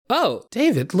Oh,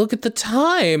 David, look at the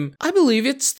time. I believe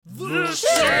it's the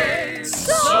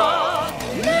Chainsaw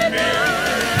Minute.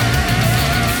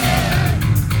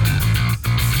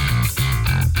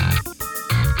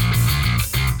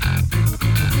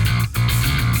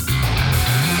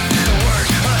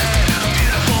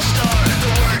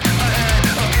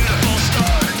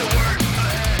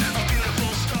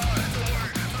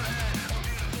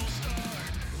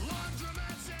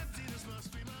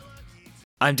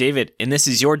 I'm David, and this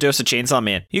is your dose of Chainsaw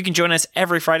Man. You can join us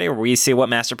every Friday where we see what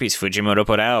masterpiece Fujimoto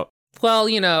put out. Well,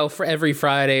 you know, for every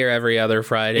Friday or every other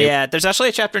Friday. Yeah, there's actually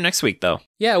a chapter next week, though.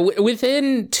 Yeah,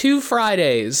 within 2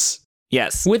 Fridays.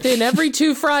 Yes. Within every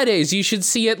 2 Fridays, you should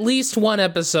see at least one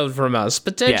episode from us,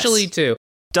 potentially 2.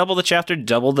 Double the chapter,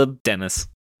 double the Dennis.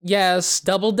 Yes,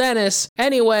 double Dennis.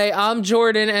 Anyway, I'm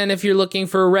Jordan, and if you're looking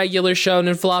for regular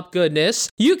Shonen Flop goodness,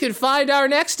 you can find our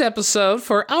next episode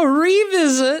for a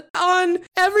revisit on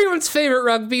everyone's favorite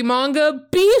rugby manga,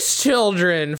 Beast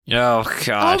Children. Oh,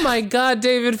 God. Oh my God,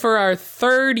 David, for our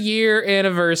 3rd year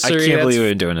anniversary. I can't believe we've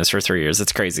been doing this for 3 years.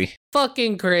 That's crazy.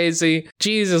 Fucking crazy.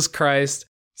 Jesus Christ.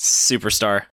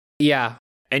 Superstar. Yeah.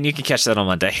 And you can catch that on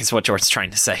Monday, is what Jordan's trying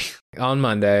to say. On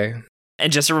Monday.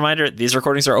 And just a reminder, these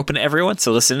recordings are open to everyone,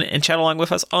 so listen and chat along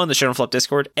with us on the Shonen Flop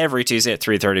Discord every Tuesday at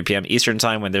 3:30 p.m. Eastern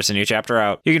Time when there's a new chapter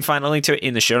out. You can find a link to it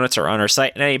in the show notes or on our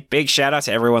site. And a big shout out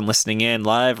to everyone listening in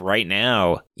live right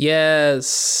now.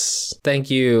 Yes. Thank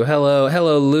you. Hello,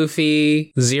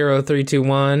 Luffy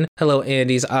 0321. Hello,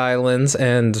 Andes Islands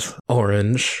and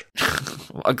Orange.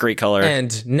 A great color.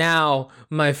 And now,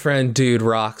 my friend Dude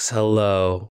Rocks,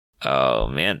 hello. Oh,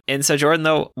 man. And so, Jordan,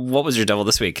 though, what was your devil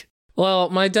this week? Well,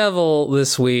 my devil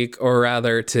this week, or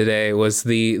rather today, was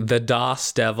the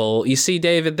DOS devil. You see,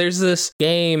 David, there's this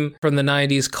game from the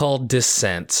 90s called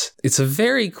Descent. It's a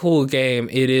very cool game.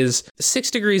 It is 6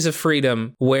 degrees of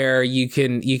freedom where you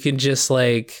can just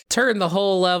like turn the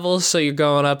whole level so you're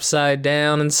going upside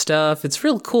down and stuff. It's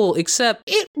real cool, except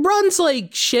it runs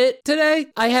like shit today.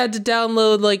 I had to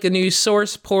download like a new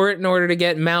source port in order to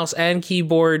get mouse and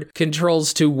keyboard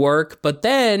controls to work. But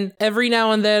then every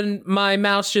now and then my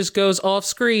mouse just goes off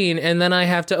screen and then I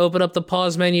have to open up the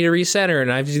pause menu to recenter and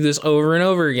I have to do this over and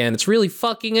over again. It's really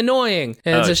fucking annoying.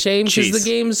 And it's a shame because the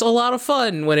game's a lot of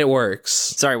fun when it works.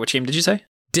 Sorry, which game did you say?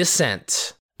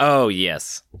 Descent. Oh,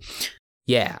 yes.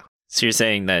 Yeah. So you're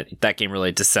saying that game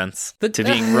really descends to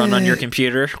being run on your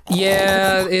computer?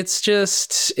 Yeah, it's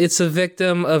a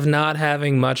victim of not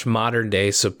having much modern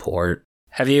day support.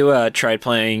 Have you tried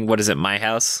playing, what is it, My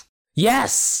House?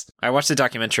 Yes! I watched a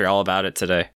documentary all about it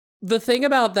today. The thing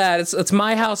about that, it's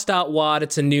myhouse.wad.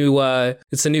 It's a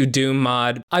new Doom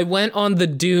mod. I went on the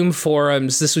Doom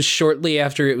forums. This was shortly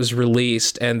after it was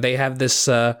released, and they have this.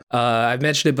 I've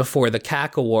mentioned it before, the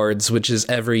CAC Awards, which is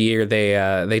every year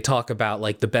they talk about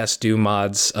like the best Doom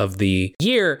mods of the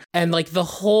year, and like the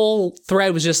whole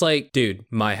thread was just like, dude,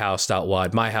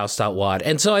 myhouse.wad.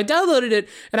 And so I downloaded it,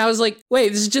 and I was like, wait,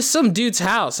 this is just some dude's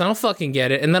house. I don't fucking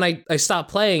get it. And then I stopped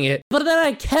playing it, but then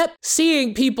I kept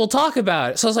seeing people talk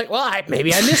about it, so I was like, well,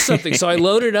 maybe I missed something. So I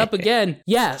loaded it up again.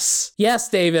 Yes,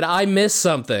 David, I missed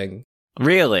something.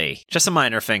 Really? Just a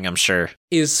minor thing, I'm sure.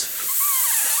 Is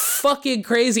fucking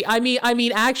crazy. I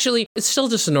mean, actually, it's still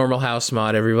just a normal house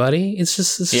mod, everybody. It's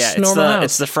just a normal house.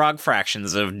 It's the frog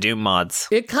fractions of Doom mods.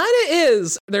 It kind of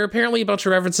is. There are apparently a bunch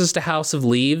of references to House of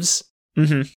Leaves.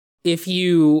 Mm-hmm. If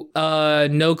you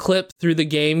no clip through the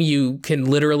game, you can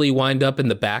literally wind up in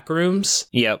the back rooms.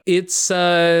 Yep.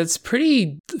 It's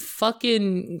pretty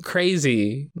fucking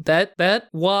crazy. That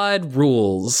WAD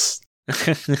rules.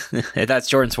 That's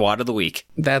Jordan's WAD of the week.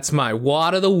 That's my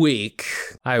WAD of the week.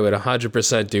 I would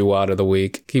 100% do WAD of the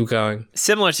week. Keep going.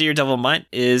 Similar to your devil, mine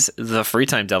is the free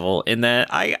time devil, in that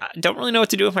I don't really know what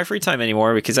to do with my free time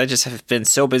anymore because I just have been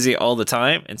so busy all the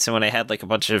time. And so when I had like a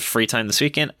bunch of free time this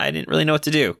weekend, I didn't really know what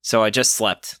to do. So I just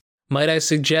slept. Might I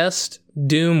suggest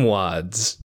Doom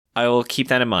WADs? I will keep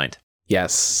that in mind.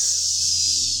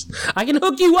 Yes. I can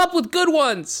hook you up with good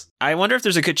ones. I wonder if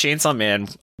there's a good Chainsaw Man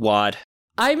WAD.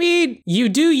 I mean, you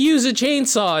do use a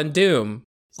chainsaw in Doom.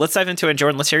 Let's dive into it,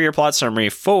 Jordan. Let's hear your plot summary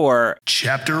for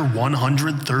Chapter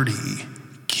 130,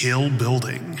 Kill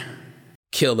Building.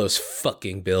 Kill those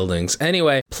fucking buildings.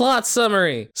 Anyway, plot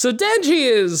summary. So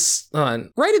Denji is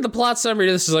writing the plot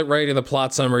summary. This is like writing the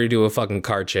plot summary to a fucking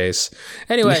car chase.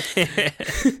 Anyway,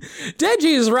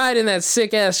 Denji is riding that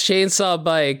sick-ass chainsaw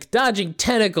bike, dodging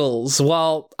tentacles,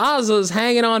 while Aza's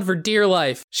hanging on for dear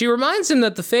life. She reminds him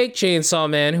that the fake Chainsaw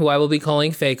Man, who I will be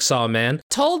calling Fake Saw Man,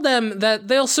 told them that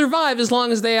they'll survive as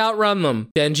long as they outrun them.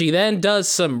 Denji then does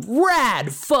some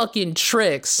rad fucking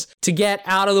tricks to get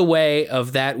out of the way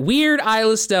of that weird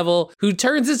eyeless devil who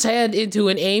turns its hand into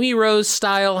an Amy Rose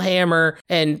style hammer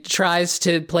and tries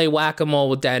to play whack-a-mole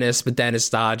with Dennis, but Dennis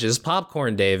dodges.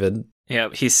 Popcorn, David. Yeah,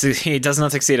 he does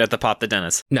not succeed at the pop the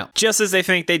Dennis. No. Just as they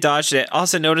think they dodged it,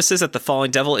 also notices that the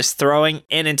falling devil is throwing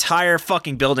an entire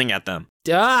fucking building at them.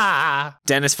 Ah!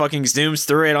 Dennis fucking zooms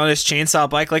through it on his chainsaw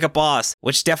bike like a boss,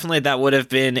 which definitely that would have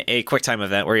been a QuickTime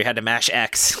event where you had to mash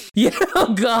X. Yeah,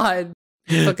 oh god.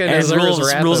 Fucking And Azura's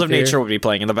rules of here. nature would be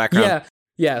playing in the background. Yeah,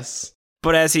 yes.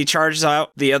 But as he charges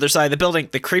out the other side of the building,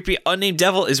 the creepy unnamed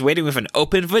devil is waiting with an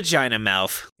open vagina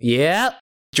mouth. Yep.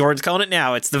 Jordan's calling it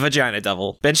now. It's the vagina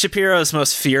devil. Ben Shapiro's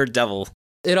most feared devil.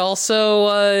 It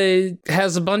also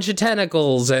has a bunch of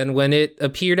tentacles, and when it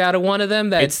appeared out of one of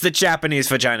them, It's the Japanese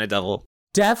vagina devil.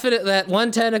 that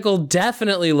one tentacle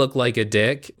definitely looked like a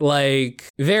dick. Like,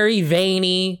 very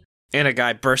veiny. And a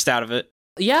guy burst out of it.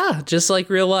 Yeah, just like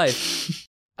real life.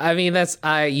 I mean,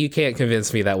 you can't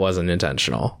convince me that wasn't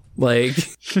intentional. Like,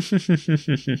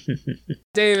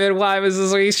 David, why was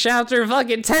this week's chapter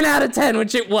fucking 10 out of 10,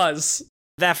 which it was?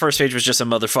 That first page was just a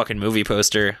motherfucking movie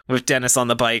poster with Dennis on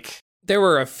the bike. There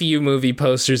were a few movie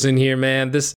posters in here,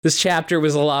 man. This chapter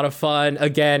was a lot of fun.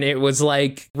 Again, it was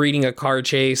like reading a car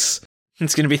chase.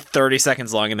 It's going to be 30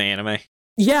 seconds long in the anime.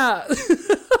 Yeah.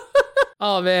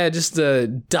 Oh, man, just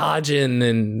dodging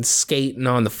and skating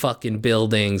on the fucking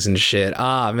buildings and shit.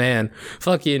 Ah, man,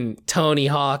 fucking Tony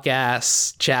Hawk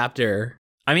ass chapter.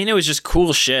 I mean, it was just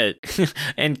cool shit.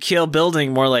 And kill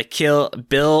building more like kill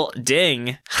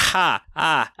building. Ha,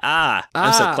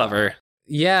 I'm so clever.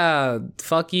 Yeah,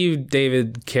 fuck you,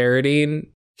 David Carradine.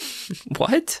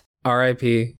 What?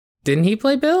 R.I.P. Didn't he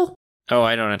play Bill? Oh,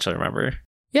 I don't actually remember.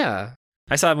 Yeah.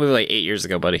 I saw that movie like 8 years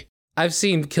ago, buddy. I've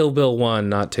seen Kill Bill 1,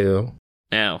 not 2.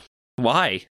 No.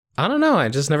 Why? I don't know, I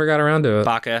just never got around to it.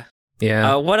 Baka.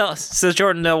 Yeah. What else? So,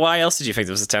 Jordan, why else did you think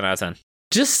this was a 10 out of 10?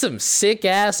 Just some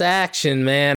sick-ass action,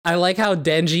 man. I like how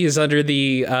Denji is under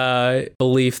the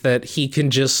belief that he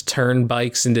can just turn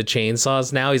bikes into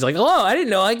chainsaws now. He's like, oh, I didn't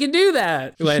know I could do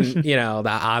that. When, the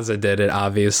Aza did it,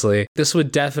 obviously. This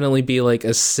would definitely be like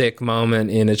a sick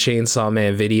moment in a Chainsaw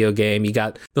Man video game. You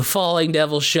got the Falling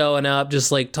Devil showing up,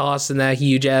 just like tossing that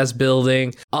huge-ass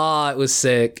building. Oh, it was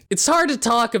sick. It's hard to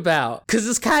talk about, because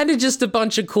it's kind of just a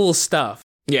bunch of cool stuff.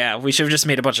 Yeah, we should have just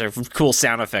made a bunch of cool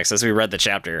sound effects as we read the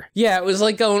chapter. Yeah, it was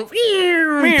like going... Oh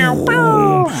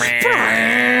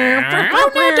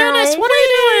no, Dennis, what are you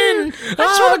doing? I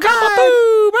just want to come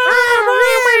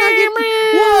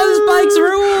Whoa, Spike's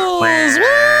rules!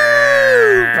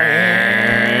 Woo!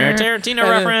 Tarantino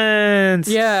reference.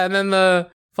 Yeah, and then the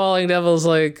Falling Devil's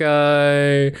like,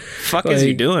 fuck is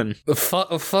you doing?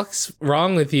 Fuck's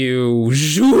wrong with you?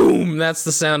 Zoom! That's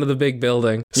the sound of the big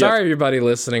building. Sorry, everybody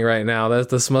listening right now.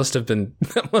 That must have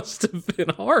been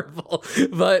horrible.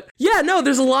 But yeah, no,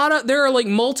 there are like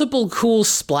multiple cool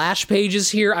splash pages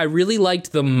here. I really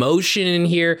liked the motion in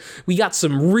here. We got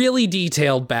some really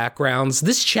detailed backgrounds.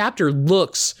 This chapter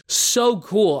looks so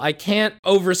cool. I can't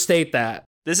overstate that.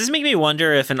 This is making me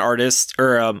wonder if an artist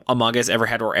or a manga has ever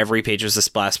had where every page was a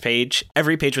splash page.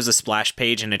 Every page was a splash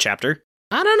page in a chapter.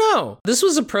 I don't know. This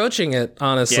was approaching it,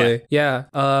 honestly. Yeah.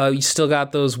 You still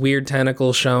got those weird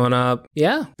tentacles showing up.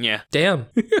 Yeah. Yeah. Damn.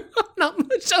 Not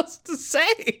much else to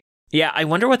say. Yeah, I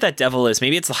wonder what that devil is.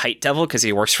 Maybe it's the height devil because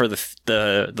he works for the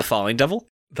falling devil.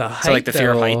 The height so like the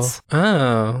fear of devil. heights.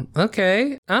 Oh,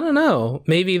 okay. I don't know.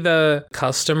 Maybe the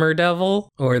customer devil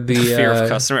or the fear of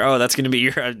customer. Oh, that's gonna be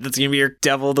your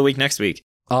devil of the week next week.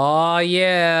 Oh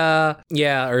yeah,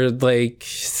 or like,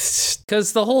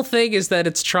 because the whole thing is that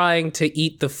it's trying to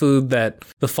eat the food that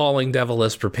the falling devil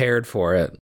has prepared for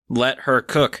it. Let her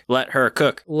cook. Let her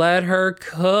cook. Let her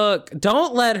cook.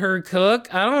 Don't let her cook.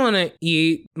 I don't want to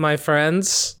eat my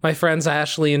friends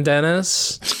Ashley and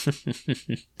Dennis.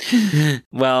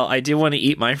 Well, I do want to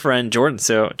eat my friend Jordan.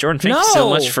 So Jordan, thank you so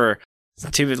much for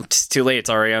too late. It's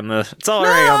already on the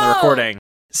recording.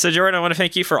 So Jordan, I want to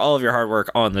thank you for all of your hard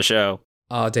work on the show.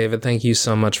 Oh, David, thank you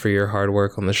so much for your hard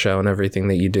work on the show and everything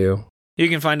that you do. You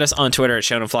can find us on Twitter at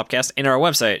ShonenFlopcast and our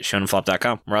website,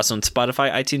 ShonenFlop.com. We're also on Spotify,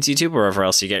 iTunes, YouTube, or wherever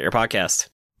else you get your podcast.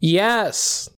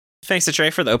 Yes. Thanks to Trey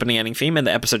for the opening ending theme and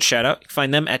the episode shoutout. You can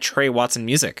find them at Trey Watson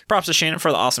Music. Props to Shannon for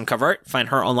the awesome cover art. Find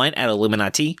her online at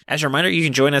Illuminati. As a reminder, you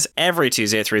can join us every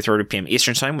Tuesday at 3:30 p.m.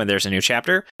 Eastern Time when there's a new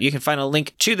chapter. You can find a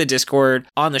link to the Discord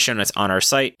on the show notes on our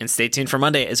site. And stay tuned for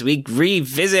Monday as we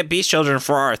revisit Beast Children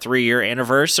for our 3-year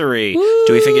anniversary. Woo!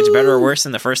 Do we think it's better or worse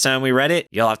than the first time we read it?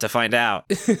 You'll have to find out.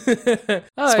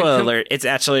 Spoiler alert, it's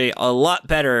actually a lot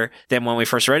better than when we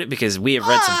first read it because we have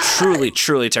read some truly,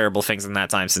 truly terrible things in that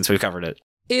time since we've covered it.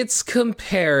 It's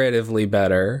comparatively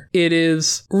better. It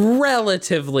is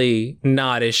relatively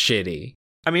not as shitty.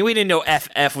 I mean, we didn't know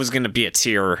FF was going to be a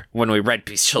tier when we read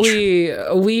Peace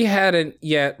Children. We hadn't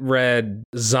yet read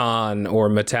Zon or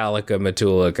Metallica,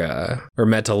 or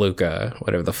Metaluca,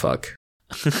 whatever the fuck.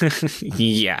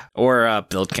 Yeah, or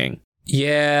Build King.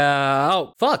 Yeah.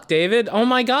 Oh, fuck, David. Oh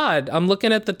my god. I'm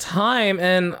looking at the time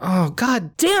and, oh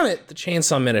god damn it, the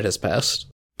Chainsaw Minute has passed.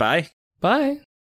 Bye. Bye.